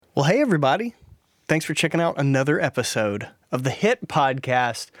Well, hey, everybody. Thanks for checking out another episode of the hit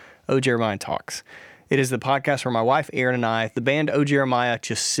podcast, Oh Jeremiah Talks. It is the podcast where my wife, Erin, and I, the band Oh Jeremiah,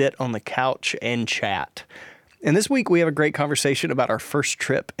 just sit on the couch and chat. And this week, we have a great conversation about our first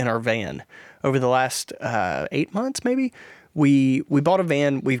trip in our van. Over the last 8 months, maybe, we bought a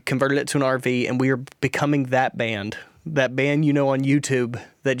van, we converted it to an RV, and we are becoming that band you know on YouTube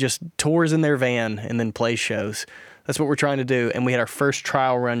that just tours in their van and then plays shows. That's what we're trying to do, and we had our first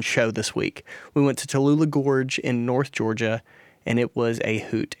trial run show this week. We went to Tallulah Gorge in North Georgia, and it was a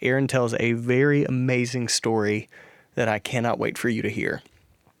hoot. Erin tells a very amazing story that I cannot wait for you to hear.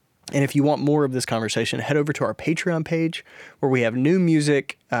 And if you want more of this conversation, head over to our Patreon page where we have new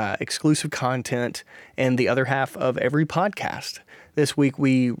music, exclusive content, and the other half of every podcast. This week,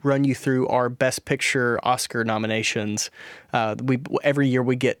 we run you through our Best Picture Oscar nominations. Every year,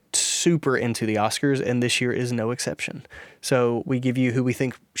 we get super into the Oscars, and this year is no exception. So we give you who we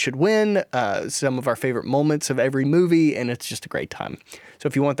think should win, some of our favorite moments of every movie, and it's just a great time. So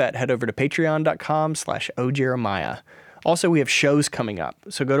if you want that, head over to patreon.com/ohjeremiah. Also, we have shows coming up.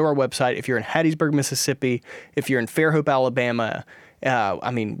 So go to our website. If you're in Hattiesburg, Mississippi, if you're in Fairhope, Alabama,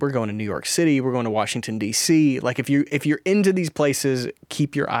 we're going to New York City. We're going to Washington, D.C. Like, if you're into these places,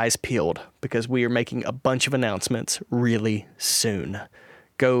 keep your eyes peeled because we are making a bunch of announcements really soon.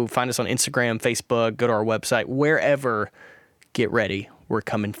 Go find us on Instagram, Facebook, go to our website, wherever. Get ready. We're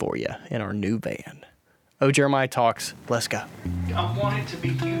coming for you in our new van. Oh, Jeremiah Talks. Let's go. I want it to be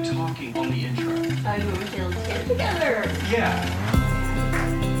you talking on the intro. Oh, you want to get together? Yeah.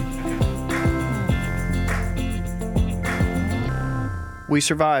 We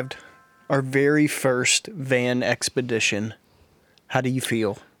survived our very first van expedition. How do you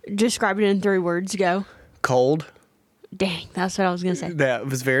feel? Describe it in 3 words, go. Cold. Dang, that's what I was going to say. That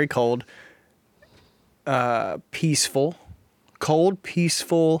was very cold. Peaceful. Cold,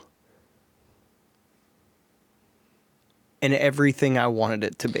 peaceful, and everything I wanted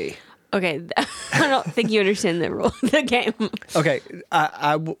it to be. Okay, I don't think you understand the rule of the game. Okay,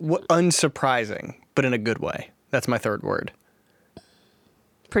 unsurprising, but in a good way. That's my third word.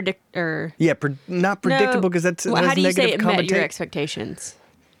 Yeah, not predictable because that's how do you say it met your connotation. expectations?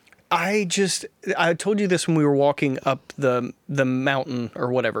 I told you this when we were walking up the mountain or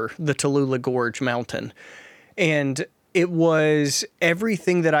whatever, the Tallulah Gorge mountain, and it was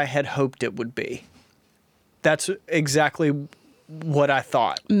everything that I had hoped it would be. That's exactly what I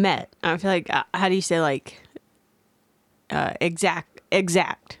thought. Met. I feel like, how do you say exact?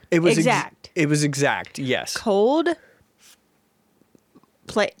 It was exact. It was exact, yes. Cold.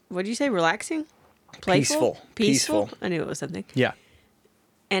 What did you say? Relaxing? Playful? Peaceful. I knew it was something. Yeah.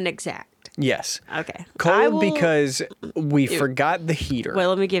 And exact. Yes. Okay. Cold because we forgot the heater. Well,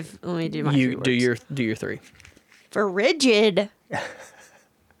 let me do my 3 words. Do your 3. Frigid.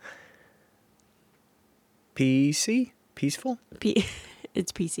 PC? Peaceful?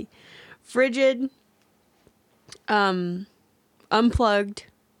 It's PC. Frigid. Unplugged.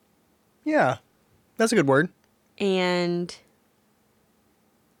 Yeah. That's a good word. And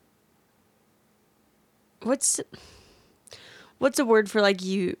what's a word for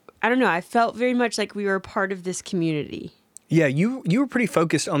you? I don't know. I felt very much like we were a part of this community. Yeah, you were pretty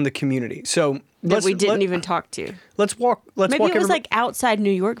focused on the community. So that we didn't even talk to. Let's walk. Maybe it was like outside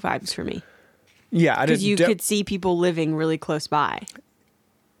New York vibes for me. Yeah, I did. Because you could see people living really close by.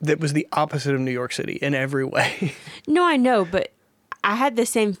 That was the opposite of New York City in every way. No, I know, but I had the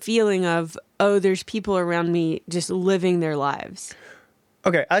same feeling of, oh, there's people around me just living their lives.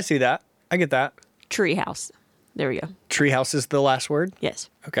 Okay, I see that. I get that. Treehouse. There we go. Treehouse is the last word? Yes.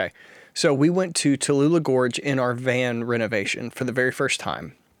 Okay. So we went to Tallulah Gorge in our van renovation for the very first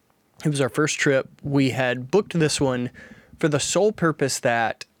time. It was our first trip. We had booked this one for the sole purpose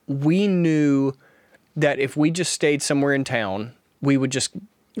that we knew that if we just stayed somewhere in town, we would just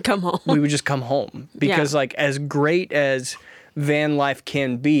come home. We would just come home because as great as van life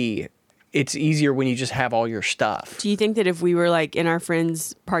can be, it's easier when you just have all your stuff. Do you think that if we were in our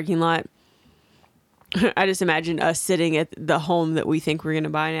friend's parking lot, I just imagine us sitting at the home that we think we're going to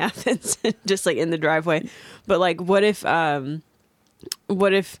buy in Athens, just in the driveway. But what if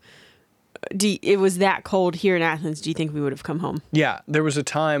it was that cold here in Athens? Do you think we would have come home? Yeah, there was a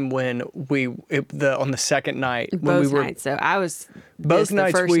time when on the second night when both nights. So I was both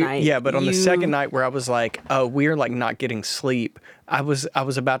nights. The first night. Yeah, but on the second night where I was like, oh, we're not getting sleep. I was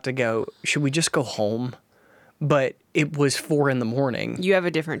about to go. Should we just go home? But it was 4 a.m. You have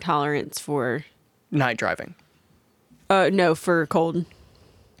a different tolerance for night driving. No, for cold.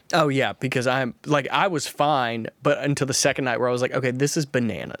 Oh, yeah, because I was fine, but until the second night where I was like, okay, this is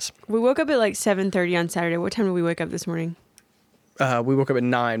bananas. We woke up at 7:30 on Saturday. What time did we wake up this morning? We woke up at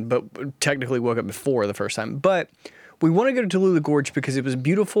 9, but technically woke up at 4 the first time. But we want to go to Tallulah Gorge because it was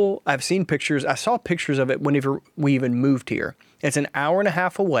beautiful. I've seen pictures. I saw pictures of it whenever we even moved here. It's an hour and a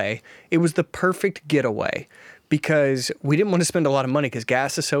half away. It was the perfect getaway because we didn't want to spend a lot of money because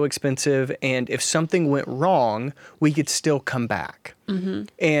gas is so expensive. And if something went wrong, we could still come back. Mm-hmm.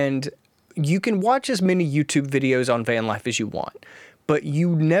 And you can watch as many YouTube videos on van life as you want, but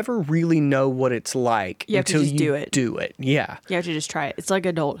you never really know what it's like until you do it. Yeah. You have to just try it. It's like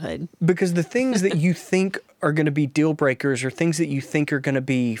adulthood. Because the things that you think are going to be deal breakers or things that you think are going to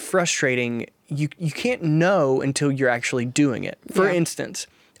be frustrating, you can't know until you're actually doing it. For instance,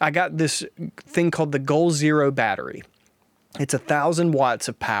 I got this thing called the Goal Zero battery. It's 1,000 watts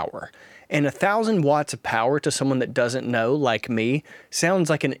of power. And 1,000 watts of power to someone that doesn't know, like me, sounds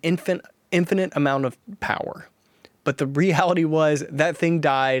like an infinite amount of power. But the reality was that thing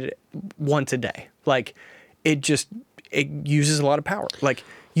died once a day. Like, it uses a lot of power. Like,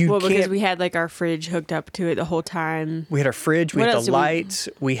 because we had like our fridge hooked up to it the whole time. We had our fridge, we had the lights,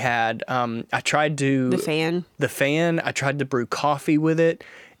 we had, I tried to... The fan. I tried to brew coffee with it.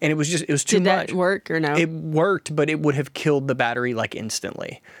 And it was too much. Did that work or no? It worked, but it would have killed the battery like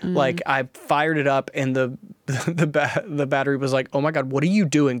instantly. Mm. Like I fired it up, and the battery was like, "Oh my god, what are you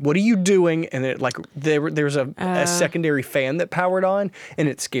doing? What are you doing?" And it like there's a secondary fan that powered on, and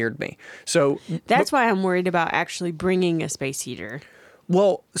it scared me. So that's why I'm worried about actually bringing a space heater.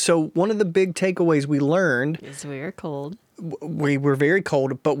 Well, so one of the big takeaways we learned is we are cold. We were very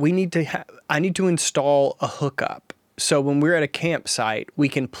cold, but we need to. I need to install a hookup. So when we're at a campsite, we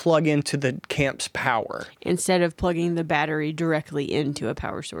can plug into the camp's power. Instead of plugging the battery directly into a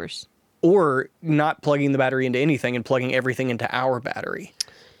power source. Or not plugging the battery into anything and plugging everything into our battery.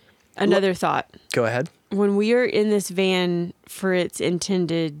 Another thought. Go ahead. When we are in this van for its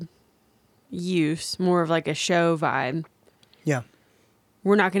intended use, more of like a show vibe. Yeah.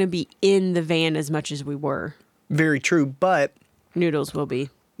 We're not going to be in the van as much as we were. Very true, but... Noodles will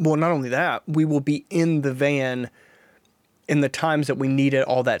be. Well, not only that, we will be in the van in the times that we needed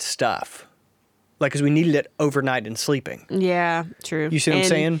all that stuff. Like, because we needed it overnight and sleeping. Yeah, true. You see what I'm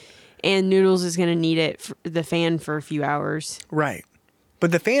saying? And Noodles is going to need it, the fan, for a few hours. Right.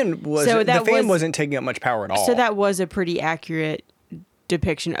 But the fan wasn't taking up much power at all. So that was a pretty accurate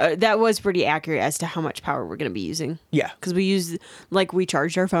depiction. That was pretty accurate as to how much power we're going to be using. Yeah. Because we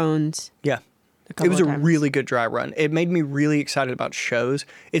charged our phones. Yeah. It was a really good dry run. It made me really excited about shows.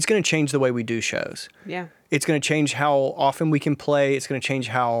 It's going to change the way we do shows. Yeah. It's going to change how often we can play. It's going to change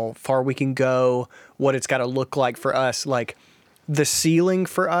how far we can go, what it's got to look like for us. Like the ceiling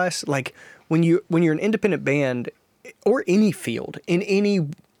for us, like when you're an independent band or any field, in any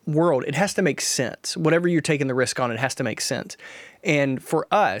world, it has to make sense. Whatever you're taking the risk on, it has to make sense. And for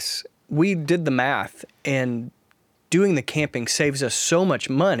us, we did the math, and doing the camping saves us so much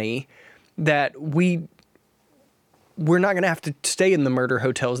money that we're not going to have to stay in the murder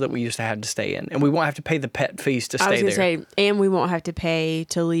hotels that we used to have to stay in. And we won't have to pay the pet fees to stay there. I was going to say, and we won't have to pay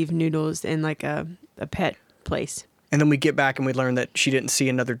to leave Noodles in like a pet place. And then we get back and we learn that she didn't see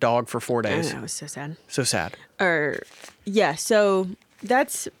another dog for 4 days. I know, it was so sad. So sad. Yeah, so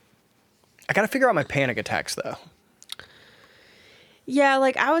that's... I got to figure out my panic attacks, though. Yeah,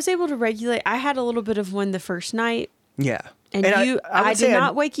 like I was able to regulate. I had a little bit of one the first night. Yeah. And I did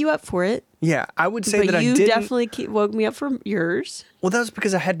not wake you up for it. Yeah, I would say that I didn't. But you definitely woke me up for yours. Well, that was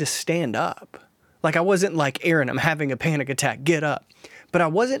because I had to stand up. Like, I wasn't like, Aaron, I'm having a panic attack, get up. But I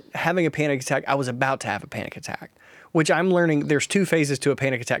wasn't having a panic attack. I was about to have a panic attack, which I'm learning there's 2 phases to a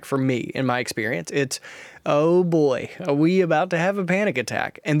panic attack for me, in my experience. It's, oh boy, are we about to have a panic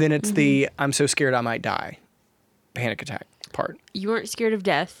attack? And then it's the, I'm so scared I might die panic attack part. You weren't scared of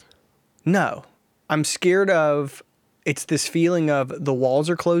death? No. I'm scared of... It's this feeling of the walls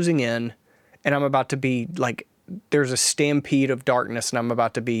are closing in and I'm about to be like, there's a stampede of darkness and I'm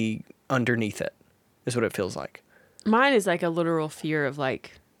about to be underneath it, is what it feels like. Mine is like a literal fear of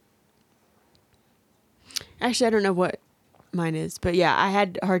like, actually, I don't know what mine is, but yeah, I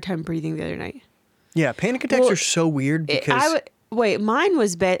had a hard time breathing the other night. Yeah, panic attacks are so weird because... mine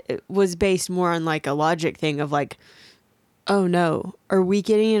was based more on like a logic thing of like, oh no, are we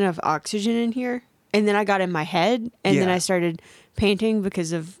getting enough oxygen in here? And then I got in my head, and then I started painting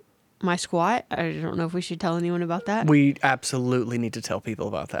because of my squat. I don't know if we should tell anyone about that. We absolutely need to tell people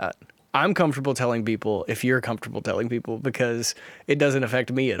about that. I'm comfortable telling people if you're comfortable telling people because it doesn't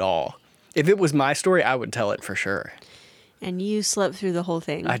affect me at all. If it was my story, I would tell it for sure. And you slept through the whole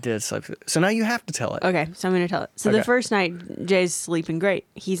thing. I did sleep through. So now you have to tell it. Okay, so I'm going to tell it. So the first night, Jay's sleeping great.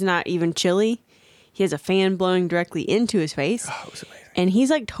 He's not even chilly. He has a fan blowing directly into his face. Oh, it was amazing. And he's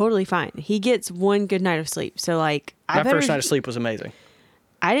like totally fine. He gets one good night of sleep. So like My first night of sleep was amazing.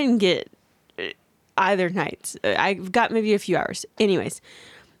 I didn't get either nights. I got maybe a few hours. Anyways,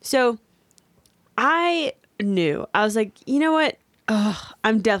 so I knew. I was like, you know what?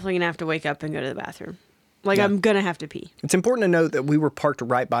 I'm definitely going to have to wake up and go to the bathroom. Like, I'm going to have to pee. It's important to note that we were parked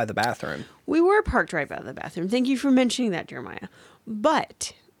right by the bathroom. We were parked right by the bathroom. Thank you for mentioning that, Jeremiah.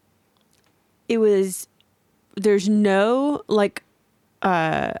 But there's no, like,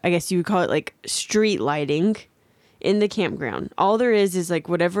 I guess you would call it, like, street lighting in the campground. All there is like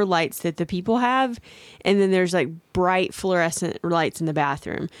whatever lights that the people have, and then there's like bright fluorescent lights in the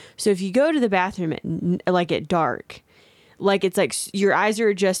bathroom. So if you go to the bathroom at dark, like it's like your eyes are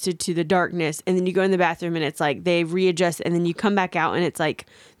adjusted to the darkness, and then you go in the bathroom and it's like they readjust, and then you come back out and it's like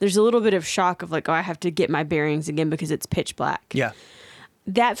there's a little bit of shock of like, oh, I have to get my bearings again because it's pitch black. Yeah.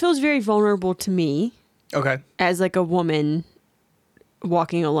 That feels very vulnerable to me. Okay. As like a woman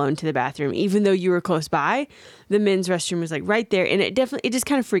walking alone to the bathroom, even though you were close by. The men's restroom was like right there, and it just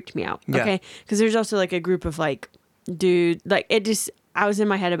kind of freaked me out. Yeah. Okay, because there's also like a group of like dude, like I was in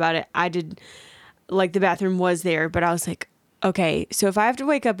my head about it. I did, like, the bathroom was there, but I was like, okay, so if I have to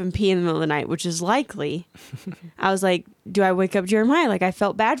wake up and pee in the middle of the night, which is likely, I was like, do I wake up Jeremiah? Like, I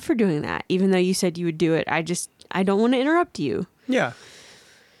felt bad for doing that, even though you said you would do it. I don't want to interrupt you. Yeah.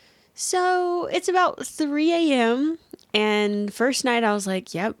 So it's about 3 a.m. And first night I was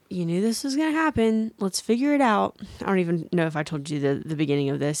like, yep, you knew this was going to happen. Let's figure it out. I don't even know if I told you the beginning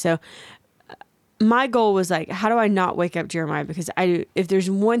of this. So my goal was like, how do I not wake up Jeremiah? Because if there's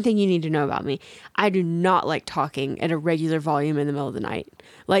one thing you need to know about me, I do not like talking at a regular volume in the middle of the night.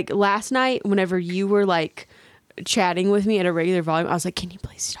 Like last night, whenever you were like chatting with me at a regular volume, I was like, can you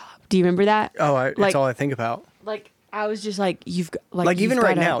please stop? Do you remember that? Oh, it's all I think about. Like, I was just like, even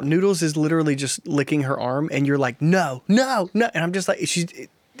right now, Noodles is literally just licking her arm, and you're like, no, and I'm just like,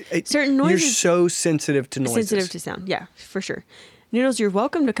 certain noises. You're so sensitive to noises. Sensitive to sound, yeah, for sure. Noodles, you're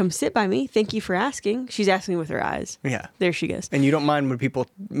welcome to come sit by me. Thank you for asking. She's asking with her eyes. Yeah. There she goes. And you don't mind when people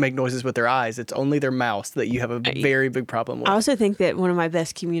make noises with their eyes. It's only their mouths that you have a very big problem with. I also think that one of my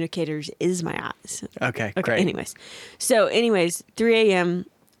best communicators is my eyes. Okay, great. Anyways, 3 a.m.,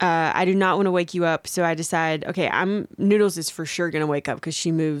 I do not want to wake you up, so I decide, okay, Noodles is for sure going to wake up because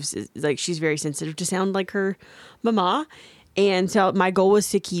she moves, like she's very sensitive to sound like her mama. And so my goal was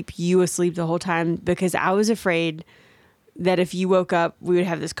to keep you asleep the whole time because I was afraid that if you woke up, we would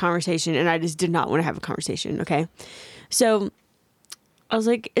have this conversation, and I just did not want to have a conversation, okay? So I was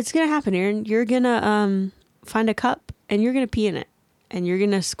like, it's going to happen, Aaron. You're going to find a cup, and you're going to pee in it, and you're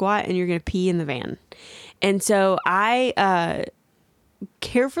going to squat, and you're going to pee in the van. And so I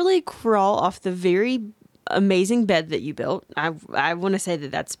carefully crawl off the very amazing bed that you built. I want to say that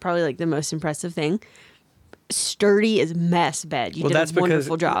that's probably like the most impressive thing. Sturdy as mess bed. You did a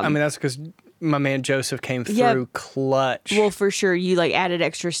wonderful job. I mean, that's because my man Joseph came through clutch. Well, for sure, you like added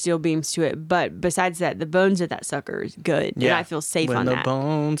extra steel beams to it. But besides that, the bones of that sucker is good. Yeah. And I feel safe on that. When the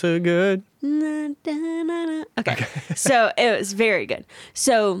bones are good. Okay. So it was very good.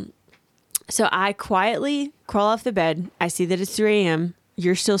 So I quietly crawl off the bed. I see that it's 3 a.m.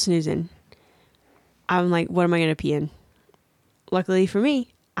 You're still snoozing. I'm like, what am I going to pee in? Luckily for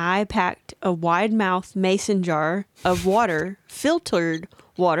me, I packed a wide mouth mason jar of water, filtered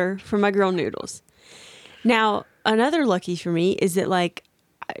water for my girl Noodles. Now, another lucky for me is that like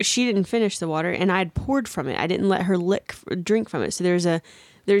she didn't finish the water and I'd poured from it. I didn't let her drink from it. So there's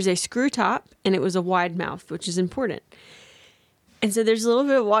a screw top and it was a wide mouth, which is important. And so there's a little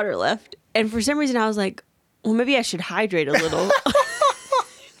bit of water left. And for some reason I was like, well, maybe I should hydrate a little.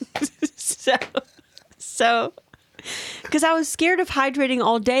 So, because I was scared of hydrating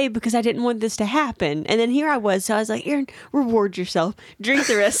all day because I didn't want this to happen. And then here I was. So I was like, Aaron, reward yourself. Drink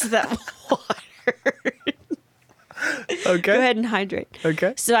the rest of that water. Okay. Go ahead and hydrate.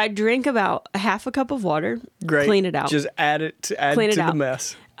 Okay. So I drink about a half a cup of water. Great. Clean it out. Just add it to the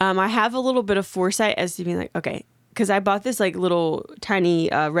mess. I have a little bit of foresight as to being like, okay, because I bought this like little tiny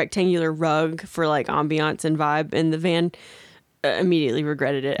rectangular rug for like ambiance and vibe in the van. Immediately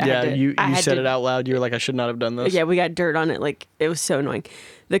regretted it. You said it out loud. You were like, I should not have done this. Yeah, we got dirt on it. Like, it was so annoying.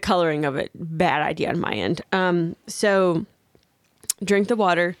 The coloring of it, bad idea on my end. So drink the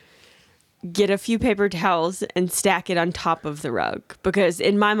water, get a few paper towels, and stack it on top of the rug. Because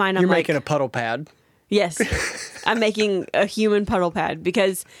in my mind, You're making a puddle pad. Yes. I'm making a human puddle pad.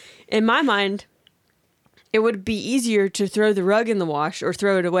 Because in my mind, it would be easier to throw the rug in the wash or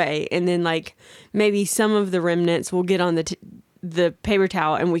throw it away. And then, like, maybe some of the remnants will get on the paper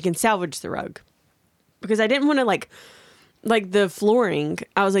towel and we can salvage the rug. Because I didn't want to, like, like the flooring,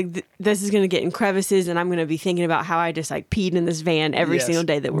 I was like, this is going to get in crevices, and I'm going to be thinking about how I just like peed in this van every single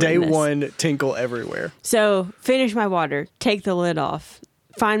day that we're Day in this. one, tinkle everywhere. So finish my water, take the lid off,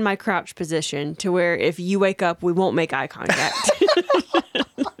 find my crouch position to where if you wake up, we won't make eye contact.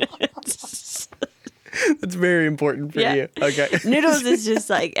 That's very important for Yeah. you. Okay. Noodles is just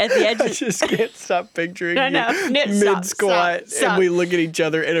like at the edge. I just can't stop picturing No, you no. mid squat, Stop. and we look at each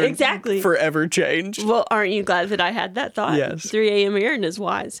other and Exactly. are forever changed. Well, aren't you glad that I had that thought? Yes. 3 a.m. Aaron is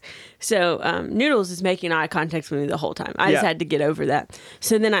wise. So Noodles is making eye contact with me the whole time. I just Yeah. had to get over that.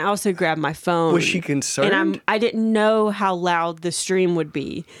 So then I also grabbed my phone. Was she concerned? And I didn't know how loud the stream would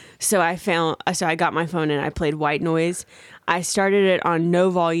be. So I got my phone and I played white noise. I started it on no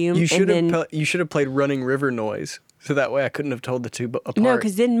volume. You should and have you should have played Running River Noise, so that way I couldn't have told the two apart. No,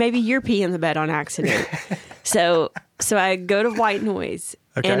 because then maybe you're peeing the bed on accident. so I go to white noise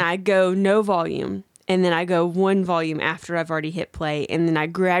and I go no volume, and then I go one volume after I've already hit play, and then I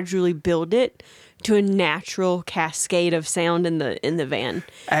gradually build it to a natural cascade of sound in the van.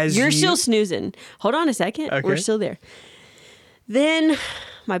 You're still snoozing. Hold on a second. Okay. We're still there. Then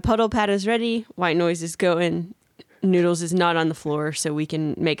my puddle pad is ready. White noise is going. Noodles is not on the floor, so we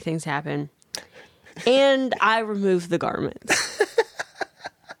can make things happen. And I remove the garments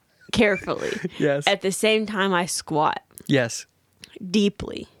carefully. Yes. At the same time, I squat Yes.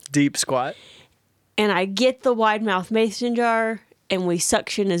 deeply. Deep squat. And I get the wide mouth mason jar, and we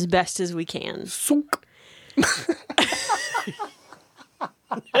suction as best as we can. Sunk.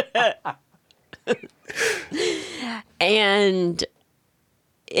 And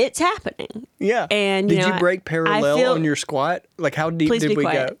it's happening. Yeah. And, did you know, you break parallel I on your squat? Like how deep Please did be we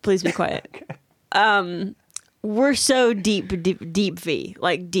quiet. go? Please be quiet. We're so deep V,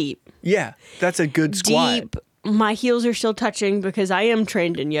 like deep. Yeah, that's a good squat. Deep. My heels are still touching because I am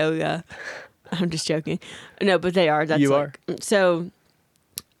trained in yoga. I'm just joking. No, but they are. That's You like, so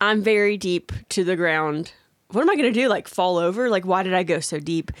I'm very deep to the ground. What am I going to do? Like fall over? Like, why did I go so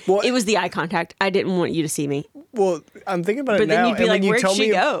deep? Well, it was the eye contact. I didn't want you to see me. Well, I'm thinking about it But then now. you'd be and like, when you "Where'd told she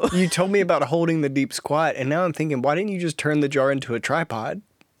me, go?" You told me about holding the deep squat, and now I'm thinking, why didn't you just turn the jar into a tripod?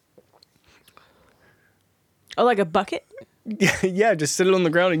 Oh, like a bucket? Yeah, just sit it on the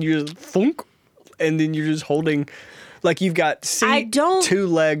ground and you just thunk, and then you're just holding, like you've got two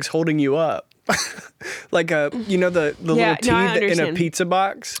legs holding you up. Like the little Yeah, teeth no, I in a understand. pizza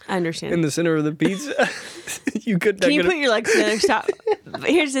box I understand. in the center of the pizza. You could. Can you put your legs together? Stop. But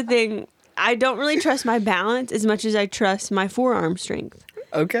here's the thing. I don't really trust my balance as much as I trust my forearm strength.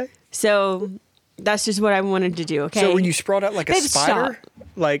 Okay. So that's just what I wanted to do, okay? So when you sprawled out like a Babe, spider,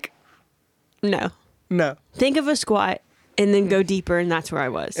 like No. no, Think of a squat and then go deeper, and that's where I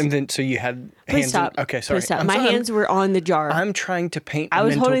was. and then so you had Please hands. stop. Okay, sorry. Please stop. I'm My sorry. hands were on the jar. I'm trying to paint. I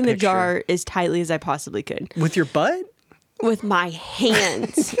was holding the picture. jar as tightly as I possibly could With your butt? with my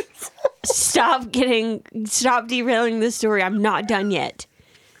hands. Stop derailing this story. I'm not done yet.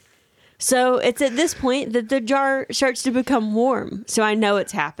 So it's at this point that the jar starts to become warm. So I know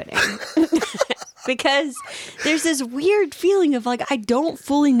it's happening. Because there's this weird feeling of like, I don't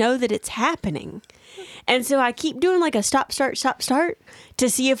fully know that it's happening. And so I keep doing like a stop, start to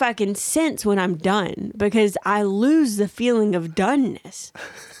see if I can sense when I'm done, because I lose the feeling of doneness.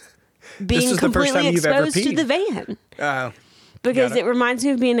 Being is the first completely time you've ever exposed to peed. the van. Oh. Because Got it. it reminds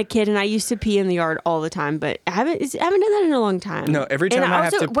me of being a kid, and I used to pee in the yard all the time, but I haven't done that in a long time. No, every time and I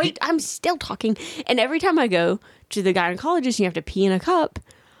have also, to wait, I'm still talking. And every time I go to the gynecologist and you have to pee in a cup,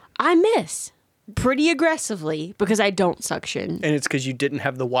 I miss pretty aggressively because I don't suction. And it's because you didn't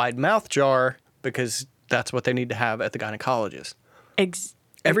have the wide mouth jar, because that's what they need to have at the gynecologist.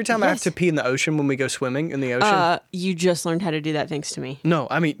 Every time I have Yes. to pee in the ocean when we go swimming in the ocean. You just learned how to do that thanks to me. No,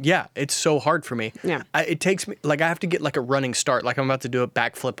 I mean, yeah, it's so hard for me. Yeah. It takes me, like, I have to get like a running start, like I'm about to do a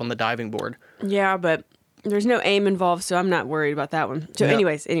backflip on the diving board. Yeah, but there's no aim involved, so I'm not worried about that one. So No.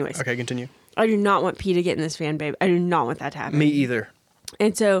 anyways. Okay, continue. I do not want pee to get in this van, babe. I do not want that to happen. Me either.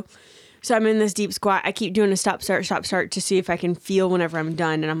 And so I'm in this deep squat. I keep doing a stop, start to see if I can feel whenever I'm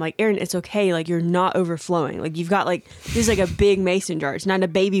done. And I'm like, Aaron, it's okay. Like, you're not overflowing. Like, you've got like, this is like a big mason jar. It's not a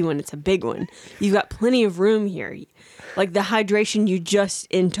baby one. It's a big one. You've got plenty of room here. Like, the hydration you just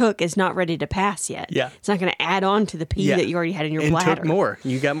intook is not ready to pass yet. Yeah. It's not going to add on to the pee Yeah. that you already had in your And bladder. took more.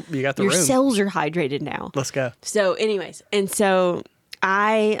 You got the Your room. cells are hydrated now. Let's go. So anyways, and so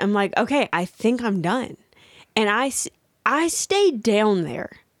I am like, okay, I think I'm done. And I stayed down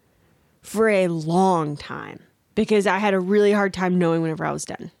there for a long time because I had a really hard time knowing whenever I was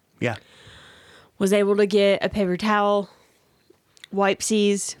done. Yeah. Was able to get a paper towel, wipe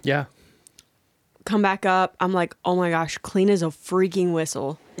C's, Yeah. come back up. I'm like, oh my gosh, clean as a freaking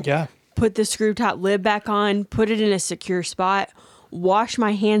whistle. Yeah. put the screw top lid back on, put it in a secure spot, wash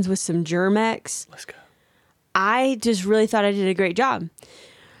my hands with some Germ-X. Let's go. I just really thought I did a great job.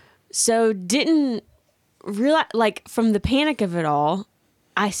 So didn't realize, like, from the panic of it all,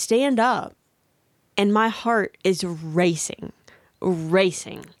 I stand up and my heart is racing.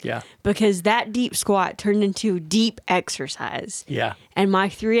 Yeah. Because that deep squat turned into deep exercise. Yeah. And my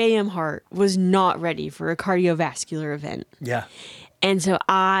 3 a.m. heart was not ready for a cardiovascular event. Yeah. And so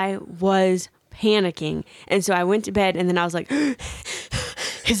I was panicking. And so I went to bed and then I was like,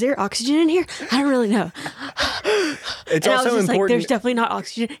 is there oxygen in here? I don't really know. It's and also I was just important. like, there's definitely not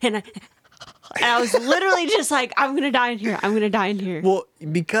oxygen. And I was literally just like, I'm going to die in here. I'm going to die in here. Well,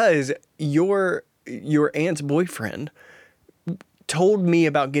 because your aunt's boyfriend told me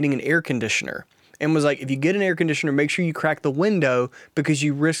about getting an air conditioner and was like, if you get an air conditioner, make sure you crack the window because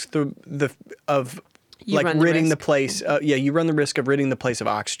you risk the ridding the place. You run the risk of ridding the place of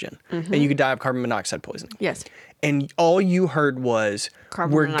oxygen, and you could die of carbon monoxide poisoning. Yes. And all you heard was,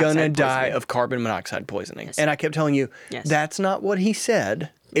 Carbon we're monoxide gonna die poisoning. of carbon monoxide poisoning. Yes. And I kept telling you, Yes. that's not what he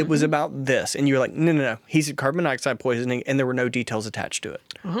said. It was about this. And you were like, no. He said carbon monoxide poisoning, and there were no details attached to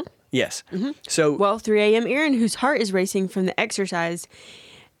it. Yes. So, Well, 3 a.m. Aaron, whose heart is racing from the exercise,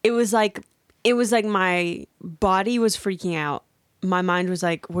 it was like my body was freaking out. My mind was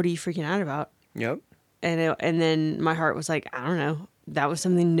like, what are you freaking out about? yep. And then my heart was like, I don't know. That was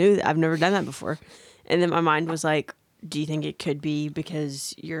something new. I've never done that before. And then my mind was like, do you think it could be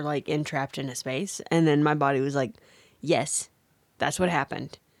because you're like entrapped in a space? And then my body was like, yes, that's what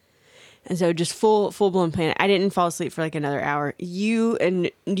happened. And so just full blown panic. I didn't fall asleep for like another hour. You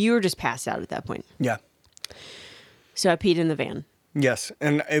were just passed out at that point. Yeah. So I peed in the van. Yes.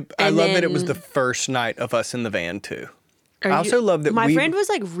 And I And love that it was then- the first night of us in the van, too. I also love that my friend was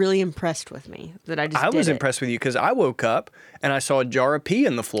like really impressed with me that I just I was did it. impressed with you because I woke up and I saw a jar of pee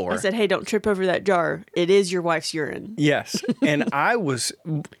in the floor. I said, hey, don't trip over that jar. It is your wife's urine. Yes. And I was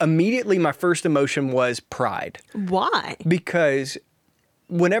immediately, my first emotion was pride. Why? Because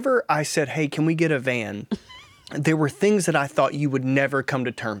whenever I said, hey, can we get a van? There were things that I thought you would never come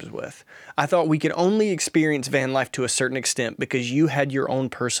to terms with. I thought we could only experience van life to a certain extent because you had your own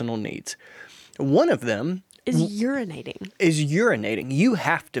personal needs. One of them Is urinating. is urinating. You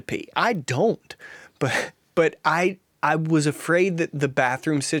have to pee. I don't. But I was afraid that the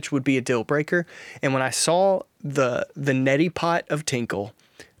bathroom sitch would be a deal breaker. And when I saw the neti pot of Tinkle,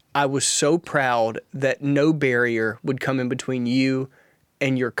 I was so proud that no barrier would come in between you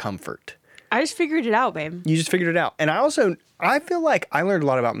and your comfort. I just figured it out, babe. You just figured it out. And I feel like I learned a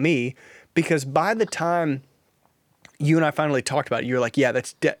lot about me because by the time you and I finally talked about it, you were like, yeah,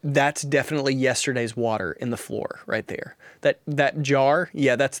 that's definitely yesterday's water in the floor right there. That jar,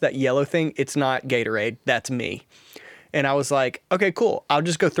 yeah, that's that yellow thing. It's not Gatorade. That's me. And I was like, okay, cool. I'll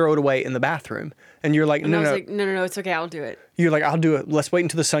just go throw it away in the bathroom. And you're like, And I was no. like, no, it's okay. I'll do it. You're like, I'll do it. Let's wait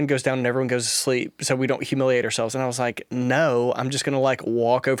until the sun goes down and everyone goes to sleep so we don't humiliate ourselves. And I was like, no, I'm just going to like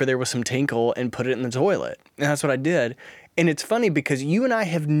walk over there with some Tinkle and put it in the toilet. And that's what I did. And it's funny because you and I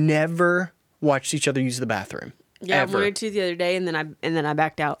have never watched each other use the bathroom. Yeah, ever. I wanted to the other day, and then I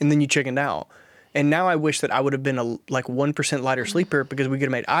backed out. And then you chickened out. And now I wish that I would have been a like 1% lighter sleeper because we could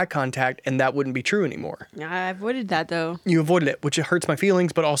have made eye contact and that wouldn't be true anymore. I avoided that though. You avoided it, which hurts my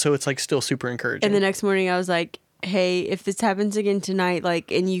feelings, but also it's like still super encouraging. And the next morning, I was like, hey, if this happens again tonight,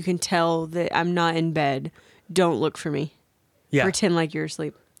 like, and you can tell that I'm not in bed, don't look for me. yeah. Pretend like you're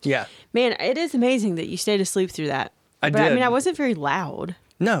asleep. Yeah. Man, it is amazing that you stayed asleep through that. I But I did. mean, I wasn't very loud.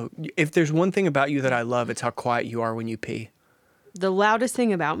 No, if there's one thing about you that I love, it's how quiet you are when you pee. The loudest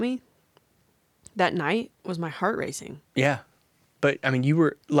thing about me that night was my heart racing. Yeah. But I mean, you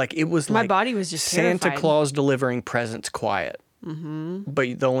were like, it was My like body was just Santa terrified. Claus delivering presents quiet. Mm-hmm.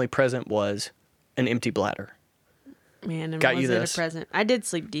 But the only present was an empty bladder. Man, and Got was you it this. a present? I did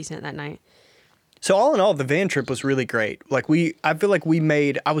sleep decent that night. So all in all, the van trip was really great. Like I feel like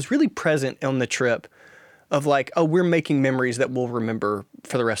I was really present on the trip of like, oh, we're making memories that we'll remember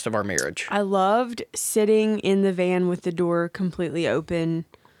for the rest of our marriage. I loved sitting in the van with the door completely open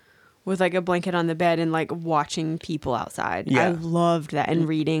with like a blanket on the bed and like watching people outside. Yeah. I loved that and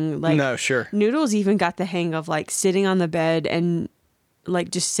reading. Like No, sure. Noodles even got the hang of like sitting on the bed and like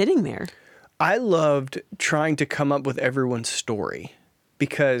just sitting there. I loved trying to come up with everyone's story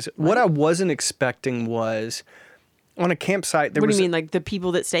because what I wasn't expecting was on a campsite. What do you mean, like the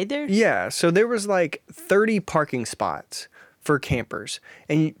people that stayed there? Yeah, so there was like 30 parking spots for campers,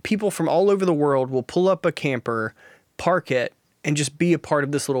 and people from all over the world will pull up a camper, park it, and just be a part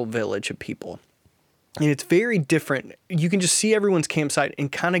of this little village of people. And it's very different. You can just see everyone's campsite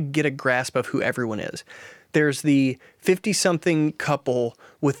and kind of get a grasp of who everyone is. There's the 50-something couple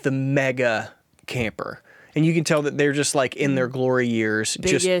with the mega camper. And you can tell that they're just like in their glory years.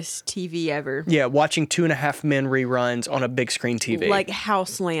 Biggest TV ever. Yeah, watching 2.5 Men reruns on a big screen TV. Like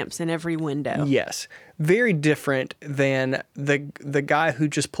house lamps in every window. Yes. Very different than the guy who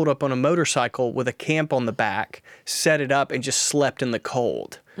just pulled up on a motorcycle with a camp on the back, set it up, and just slept in the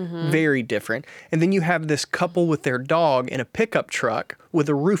cold. Very different. And then you have this couple with their dog in a pickup truck with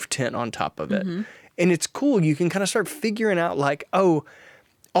a roof tent on top of it. And it's cool. You can kind of start figuring out like, oh,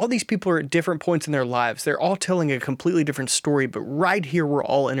 all these people are at different points in their lives. They're all telling a completely different story, but right here we're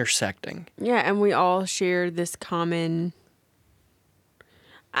all intersecting. Yeah, and we all share this common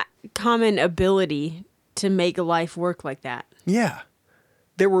ability to make life work like that. Yeah.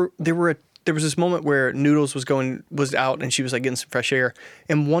 There was this moment where Noodles was out and she was like getting some fresh air,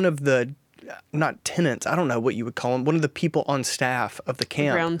 and one of the not tenants, I don't know what you would call him, one of the people on staff of the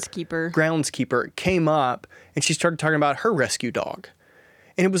camp, groundskeeper came up and she started talking about her rescue dog.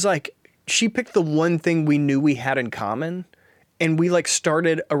 And it was like, she picked the one thing we knew we had in common, and we like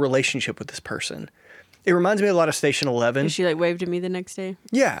started a relationship with this person. It reminds me a lot of Station 11. And she like waved at me the next day?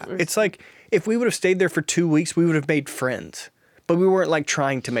 Yeah. It's like, if we would have stayed there for 2 weeks, we would have made friends. But we weren't like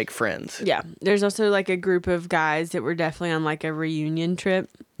trying to make friends. Yeah. There's also like a group of guys that were definitely on like a reunion trip.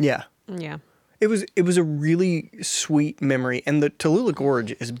 Yeah. Yeah. It was a really sweet memory. And the Tallulah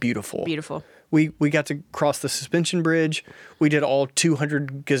Gorge is beautiful. Beautiful. We got to cross the suspension bridge. We did all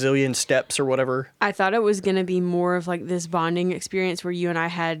 200 gazillion steps or whatever. I thought it was going to be more of like this bonding experience where you and I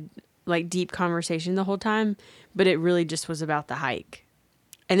had like deep conversation the whole time, but it really just was about the hike.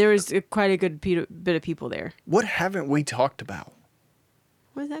 And there was quite a good bit of people there. What haven't we talked about?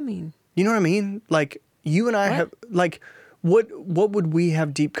 What does that mean? You know what I mean? Like, you and I have, like, what would we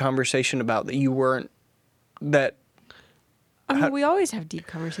have deep conversation about that you weren't, that... I mean, we always have deep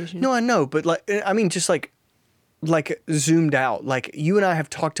conversation. No, I know, but like, I mean, just like zoomed out. Like, you and I have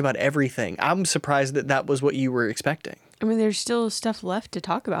talked about everything. I'm surprised that was what you were expecting. I mean, there's still stuff left to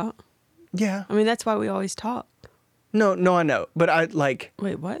talk about. Yeah. I mean, that's why we always talk. No, I know, but I like.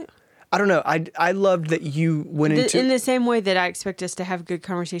 Wait, what? I don't know. I loved that you went into in the same way that I expect us to have good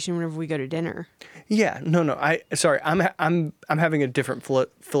conversation whenever we go to dinner. Yeah. No. I'm having a different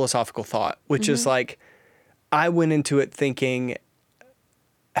philosophical thought, which is like, I went into it thinking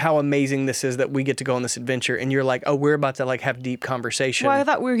how amazing this is that we get to go on this adventure, and you're like, oh, we're about to like have deep conversation. Well, I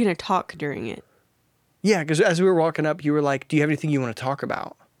thought we were going to talk during it. Yeah, because as we were walking up, you were like, do you have anything you want to talk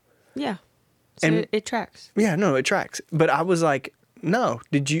about? Yeah. So and it tracks. Yeah, no, it tracks. But I was like, no,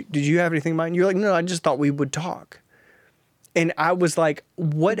 did you have anything in mind? You're like, no, I just thought we would talk. And I was like,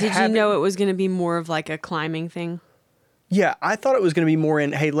 what Did you know it was going to be more of like a climbing thing? Yeah, I thought it was going to be more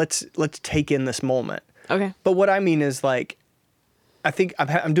in, hey, let's take in this moment. Okay. But what I mean is, like, I think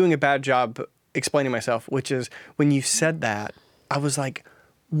I'm doing a bad job explaining myself, which is when you said that, I was like,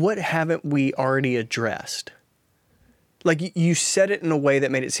 what haven't we already addressed? Like, you said it in a way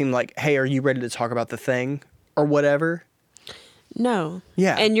that made it seem like, hey, are you ready to talk about the thing or whatever? No.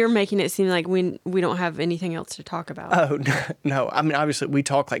 Yeah. And you're making it seem like we don't have anything else to talk about. Oh, no. I mean, obviously, we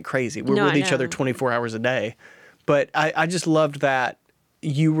talk like crazy. We're with each other 24 hours a day. But I just loved that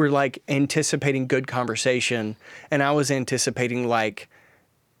you were like anticipating good conversation, and I was anticipating like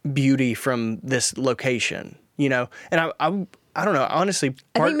beauty from this location, you know? And I don't know, honestly.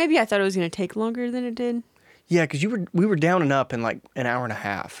 I think maybe I thought it was going to take longer than it did. Yeah, because we were down and up in like an hour and a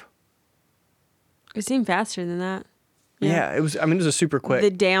half. It seemed faster than that. Yeah, it was a super quick. The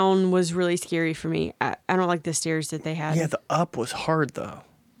down was really scary for me. I don't like the stairs that they had. Yeah, the up was hard though.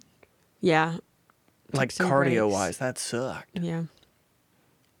 Yeah. Like cardio-wise, that sucked. Yeah.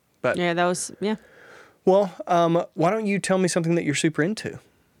 But yeah, that was, yeah. Well, why don't you tell me something that you're super into?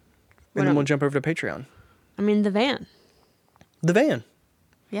 And then we'll jump over to Patreon. I mean, the van. The van.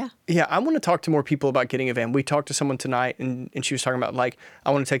 Yeah. Yeah, I want to talk to more people about getting a van. We talked to someone tonight, and she was talking about, like, I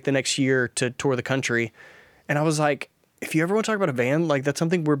want to take the next year to tour the country. And I was like, if you ever want to talk about a van, like, that's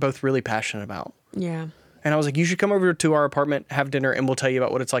something we're both really passionate about. Yeah. And I was like, you should come over to our apartment, have dinner, and we'll tell you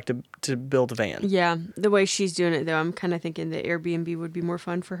about what it's like to build a van. Yeah. The way she's doing it, though, I'm kind of thinking the Airbnb would be more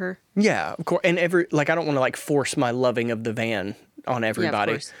fun for her. Yeah, of course. And I don't want to, like, force my loving of the van on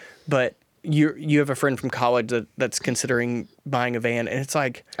everybody. Yeah, of course. But you have a friend from college that's considering buying a van, and it's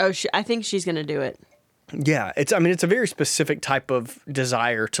like... Oh, I think she's going to do it. Yeah. It's a very specific type of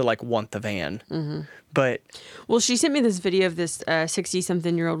desire to, like, want the van. Mm-hmm. But... Well, she sent me this video of this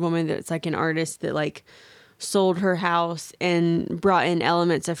 60-something-year-old woman that's, like, an artist that, like... sold her house and brought in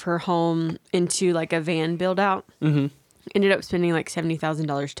elements of her home into like a van build out. Mm-hmm. Ended up spending like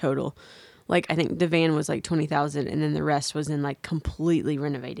 $70,000 total. Like I think the van was like $20,000, and then the rest was in like completely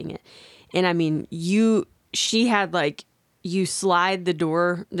renovating it. And I mean, you she had like, you slide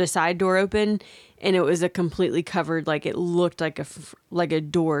the side door open, and it was a completely covered, like it looked like a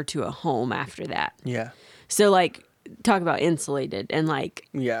door to a home after that. Yeah. So like, talk about insulated and like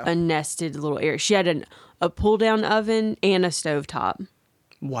a nested little area. She had a pull down oven and a stovetop.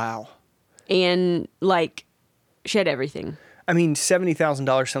 Wow. And like, she had everything. I mean,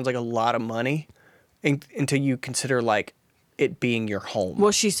 $70,000 sounds like a lot of money until you consider like it being your home.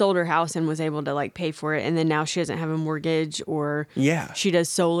 Well, she sold her house and was able to like pay for it, and then now she doesn't have a mortgage, or she does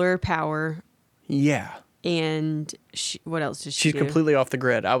solar power. Yeah. And what else does she do? She's completely off the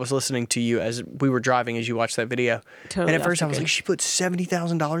grid. I was listening to you as we were driving as you watched that video. Totally. And at first I was like, she put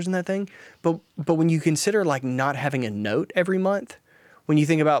 $70,000 in that thing. But when you consider like not having a note every month, when you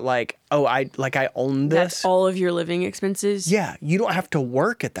think about like, oh, I own this. That's all of your living expenses. Yeah. You don't have to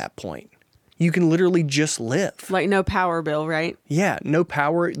work at that point. You can literally just live. Like no power bill, right? Yeah. No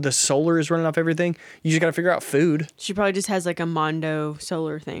power. The solar is running off everything. You just got to figure out food. She probably just has like a Mondo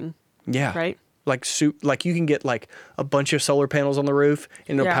solar thing. Yeah. Right? Like you can get like a bunch of solar panels on the roof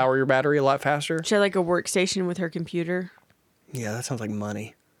and it'll power your battery a lot faster. She had like a workstation with her computer. Yeah, that sounds like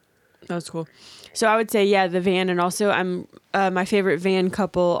money. That was cool. So I would say, yeah, the van, and also my favorite van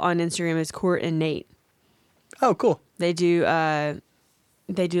couple on Instagram is Court and Nate. Oh, cool. They do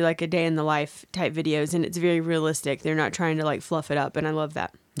like a day in the life type videos, and it's very realistic. They're not trying to like fluff it up, and I love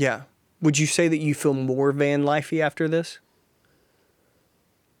that. Yeah. Would you say that you feel more van lifey after this?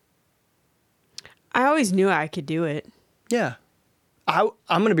 I always knew I could do it. Yeah. I'm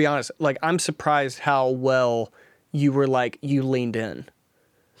going to be honest. Like, I'm surprised how well you were like, you leaned in.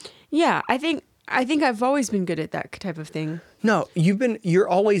 Yeah. I think I've always been good at that type of thing. No, you're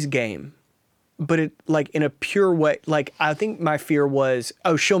always game, but it like in a pure way. Like, I think my fear was,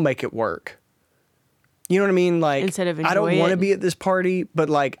 oh, she'll make it work. You know what I mean? Like, instead of I don't want to be at this party, but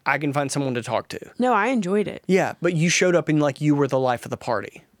like, I can find someone to talk to. No, I enjoyed it. Yeah. But you showed up and like, you were the life of the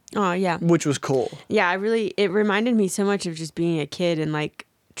party. Oh, yeah. Which was cool. Yeah, it reminded me so much of just being a kid and like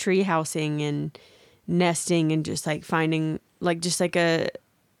tree housing and nesting and just like finding like just like a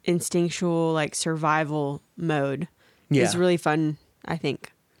instinctual like survival mode. Yeah. It was really fun, I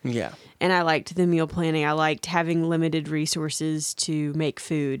think. Yeah. And I liked the meal planning. I liked having limited resources to make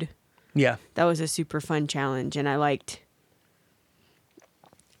food. Yeah. That was a super fun challenge, and I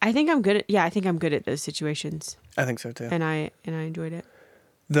think I'm good at those situations. I think so too. And I enjoyed it.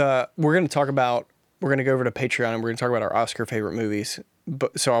 We're going to go over to Patreon and we're going to talk about our Oscar favorite movies.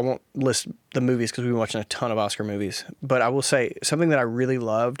 But so I won't list the movies because we've been watching a ton of Oscar movies. But I will say something that I really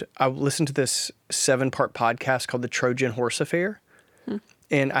loved. I listened to this 7-part podcast called The Trojan Horse Affair.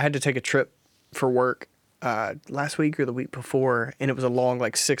 And I had to take a trip for work last week or the week before. And it was a long,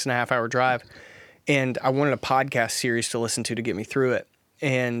 like 6.5 hour drive. And I wanted a podcast series to listen to get me through it.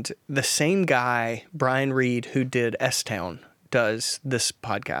 And the same guy, Brian Reed, who did S-Town, does this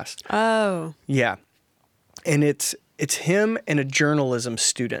podcast. Oh. Yeah. And it's him and a journalism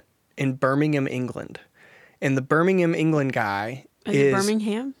student in Birmingham, England. And the Birmingham, England guy is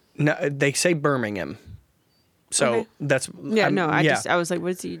Birmingham? No, they say Birmingham. So okay. that's I was like,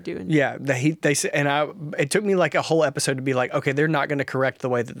 what's he doing? Yeah, they say, and it took me like a whole episode to be like, okay, they're not going to correct the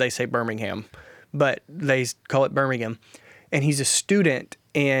way that they say Birmingham, but they call it Birmingham. And he's a student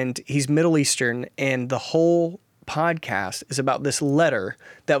and he's Middle Eastern, and the whole podcast is about this letter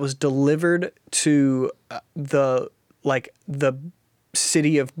that was delivered to the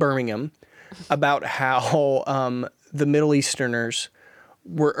city of Birmingham about how the Middle Easterners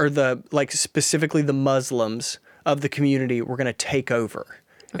were, or specifically the Muslims of the community were going to take over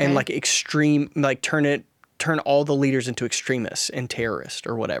and turn all the leaders into extremists and terrorists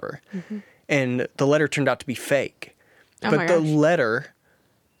or whatever. Mm-hmm. And the letter turned out to be fake. But the letter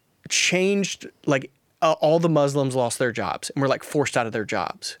changed, all the Muslims lost their jobs and were forced out of their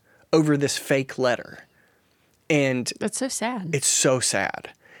jobs over this fake letter. And that's so sad. It's so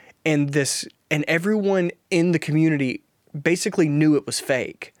sad. And everyone in the community basically knew it was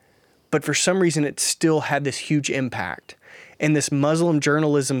fake, but for some reason it still had this huge impact. And this Muslim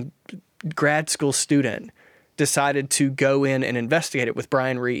journalism grad school student decided to go in and investigate it with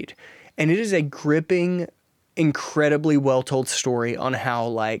Brian Reed. And it is a gripping, incredibly well-told story on how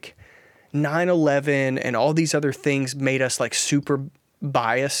 9/11 and all these other things made us super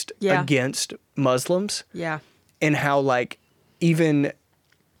biased against Muslims. Yeah. And how even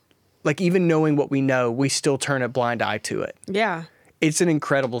knowing what we know, we still turn a blind eye to it. Yeah. It's an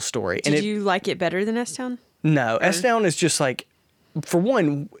incredible story. Did you like it better than S-Town? No. S-Town is just for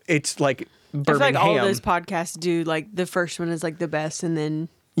one, it's Birmingham. I feel like all those podcasts do, the first one is the best, and then...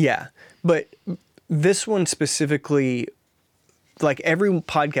 Yeah. But this one specifically, like every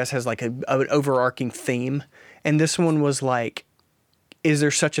podcast has like an overarching theme. And this one was like, is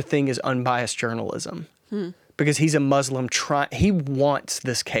there such a thing as unbiased journalism? Because he's a Muslim, he wants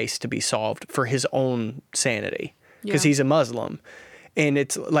this case to be solved for his own sanity because he's a Muslim. And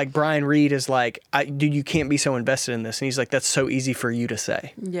it's like Brian Reed is like, dude, you can't be so invested in this. And he's like, that's so easy for you to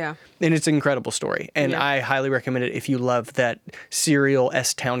say. Yeah. And it's an incredible story. And I highly recommend it if you love that serial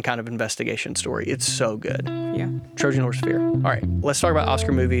S-Town kind of investigation story. It's so good. Yeah. Trojan Horse Fear. All right, let's talk about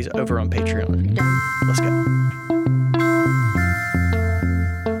Oscar movies over on Patreon. Yeah. Let's go.